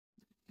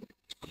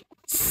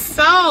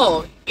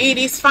So it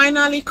is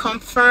finally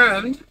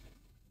confirmed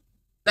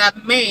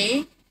that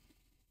May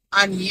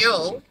and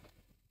Yo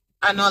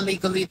are not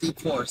legally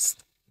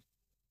divorced.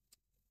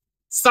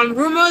 Some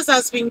rumors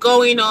has been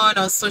going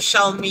on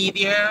social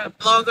media.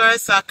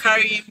 Bloggers are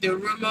carrying the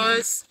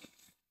rumors,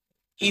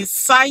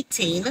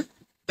 inciting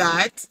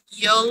that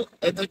Yul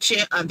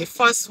Edochie and the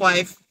first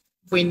wife,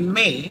 Queen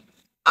May,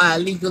 are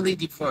legally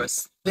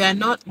divorced. They are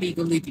not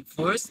legally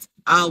divorced.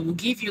 I will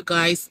give you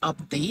guys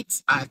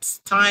updates as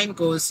time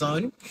goes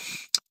on.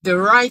 The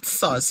right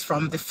source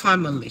from the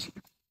family,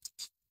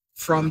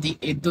 from the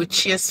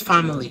Edochie's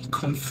family,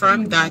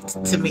 confirmed that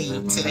to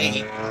me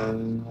today.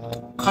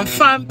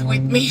 Confirmed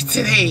with me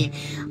today.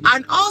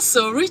 And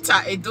also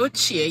Rita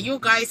Edochie, you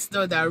guys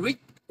know that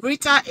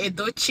Rita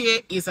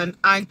Edochie is an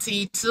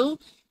auntie to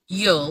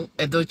Yul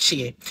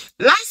Edochie.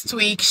 Last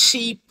week,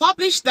 she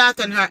published that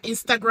on her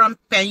Instagram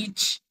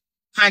page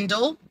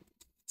handle,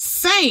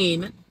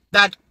 saying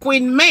that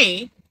Queen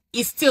May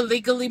is still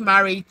legally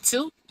married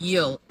to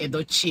Yul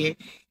Edochie.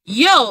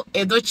 Yul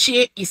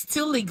Edochie is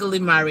still legally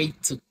married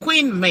to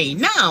Queen May.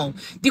 Now,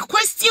 the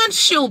question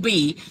should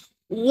be,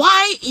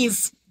 why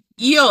is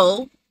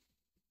Yul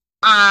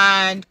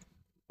and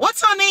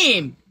what's her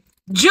name?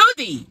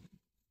 Judy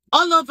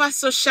all over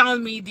social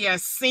media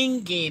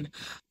singing,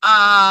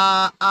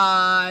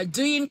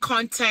 doing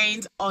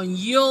content on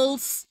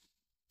Yul's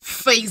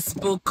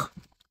Facebook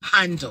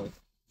handle?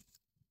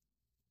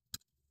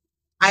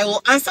 I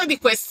will answer the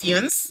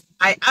questions.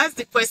 I asked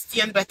the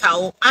question, but I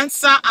will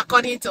answer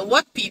according to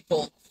what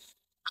people,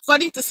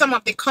 according to some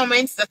of the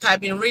comments that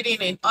I've been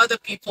reading in other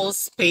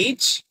people's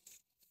page.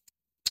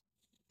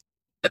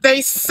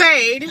 They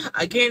said,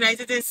 again, I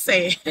didn't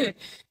say,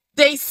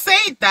 they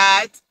say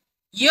that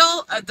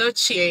Yul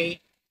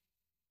Edochie,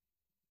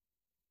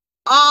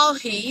 all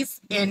his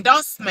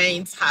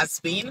endorsements has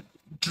been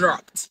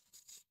dropped.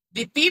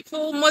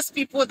 Most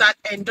people that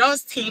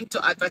endorsed him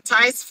to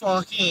advertise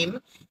for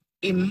him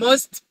in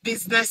most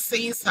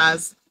businesses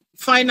has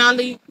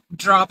finally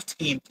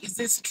dropped him. Is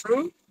this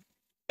true?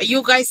 Are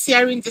you guys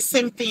hearing the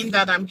same thing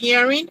that I'm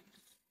hearing?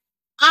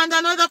 And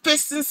another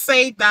person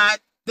said that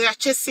they are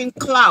chasing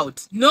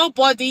cloud.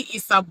 Nobody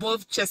is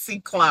above chasing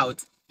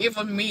cloud.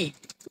 Even me,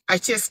 I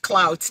chase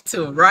cloud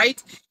too,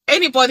 right?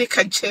 Anybody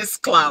can chase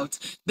cloud,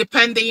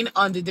 depending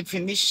on the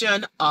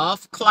definition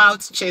of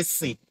cloud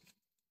chasing.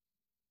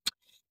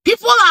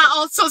 People are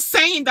also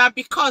saying that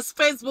because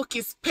Facebook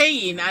is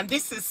paying, and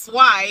this is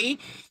why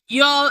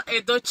Yul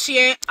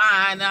Edochie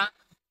and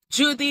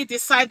Judy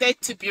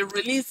decided to be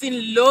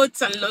releasing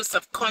loads and loads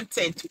of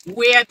content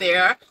where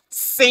they're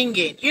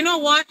singing. You know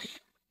what?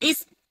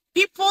 It's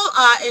people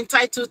are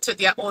entitled to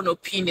their own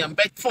opinion,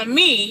 but for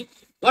me,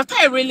 what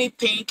I really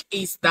think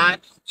is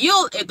that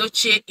Yul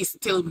Edochie is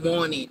still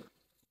mourning.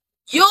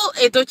 Yul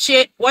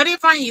Edochie,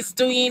 whatever he's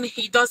doing,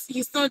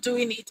 he's not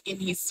doing it in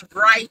his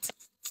right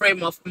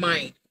frame of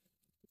mind.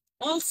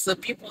 Also,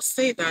 people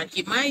say that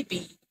he might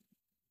be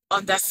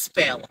under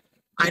spell.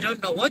 I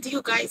don't know. What do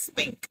you guys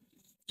think?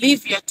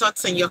 Leave your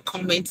thoughts in your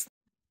comments.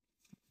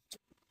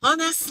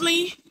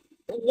 Honestly,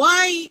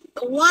 why?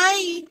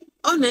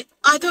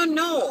 I don't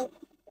know.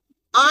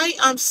 I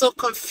am so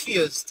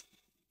confused.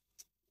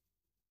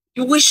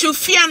 We should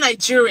fear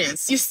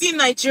Nigerians. You see,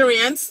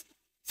 Nigerians,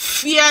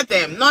 fear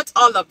them. Not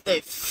all of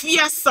them.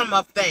 Fear some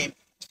of them.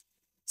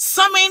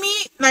 So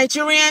many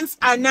Nigerians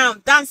are now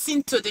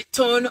dancing to the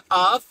tone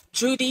of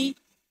Judy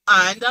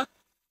and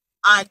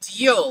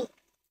Yul.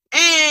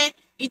 And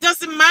it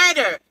doesn't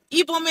matter.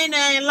 Igbo men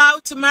are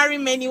allowed to marry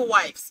many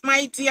wives.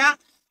 My dear,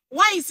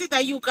 why is it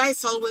that you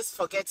guys always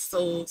forget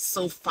so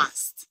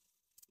fast?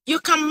 You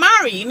can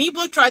marry, in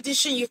Igbo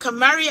tradition, you can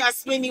marry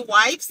as many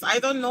wives. I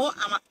don't know.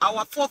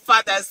 Our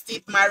forefathers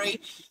did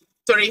marry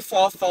 3,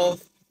 4,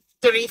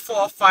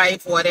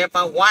 5,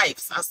 whatever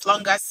wives, as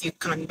long as you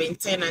can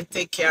maintain and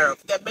take care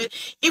of them. But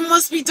it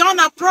must be done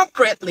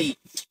appropriately.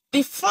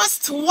 The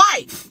first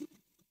wife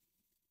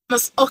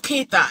must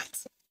okay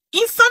that.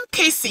 In some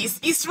cases,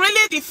 it's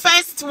really the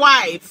first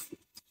wife.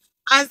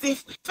 As the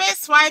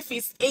first wife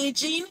is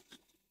aging,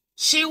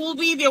 she will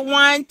be the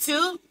one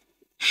to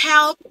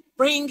help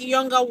bring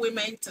younger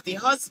women to the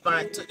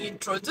husband, to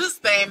introduce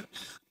them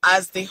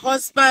as the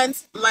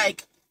husband,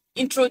 like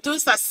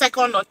introduce a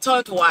second or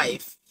third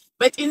wife.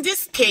 But in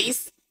this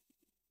case,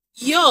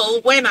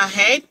 Yul went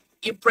ahead,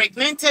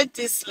 impregnated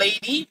this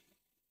lady.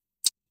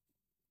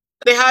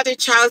 They had a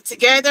child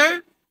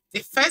together.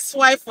 The first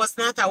wife was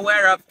not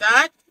aware of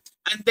that.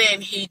 And then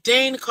he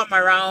didn't come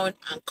around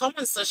and come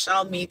on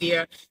social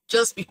media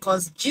just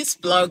because Gist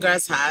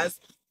Bloggers has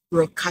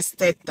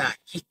broadcasted that.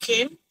 He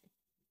came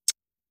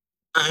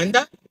and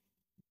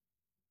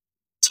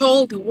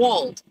told the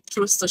world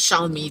through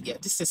social media.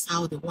 This is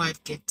how the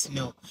wife get to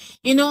know.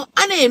 You know,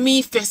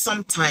 Anemi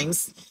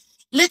sometimes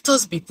let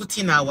us be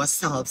putting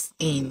ourselves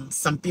in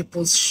some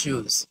people's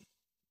shoes.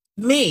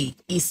 May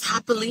is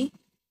happily,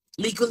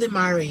 legally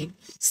married,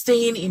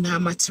 staying in her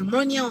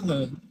matrimonial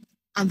home,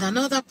 and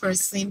another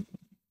person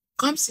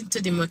comes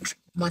into the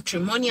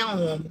matrimonial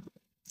home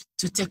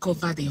to take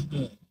over the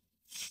home.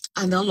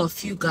 And all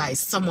of you guys,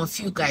 some of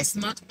you guys,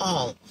 not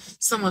all,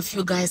 some of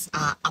you guys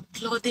are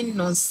applauding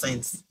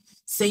nonsense,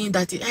 saying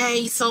that,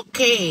 hey, it's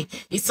okay.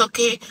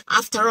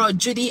 After all,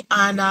 Judy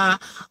and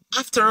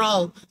after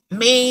all,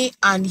 May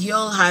and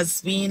Yul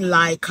has been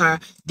like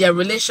their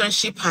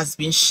relationship has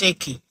been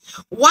shaky.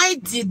 Why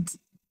did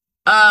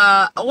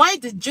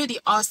Judy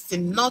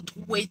Austin not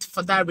wait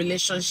for that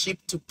relationship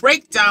to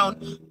break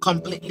down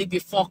completely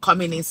before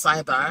coming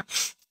inside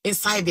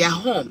their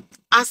home?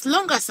 As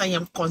long as I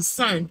am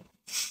concerned,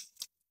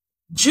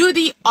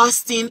 Judy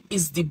Austin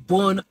is the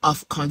bone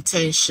of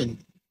contention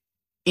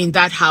in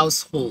that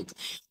household.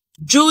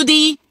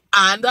 Judy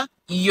and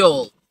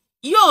Yul.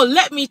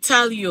 Let me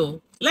tell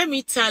you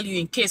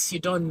in case you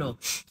don't know.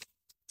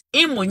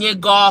 Imunye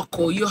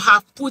Goko, you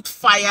have put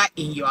fire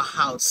in your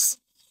house.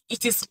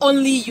 It is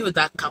only you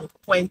that can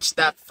quench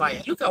that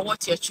fire. Look at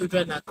what your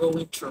children are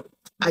going through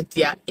at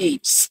their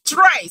age.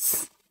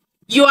 Stress.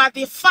 You are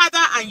the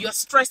father and you're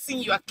stressing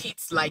your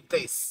kids like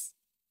this.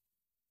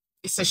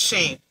 It's a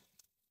shame.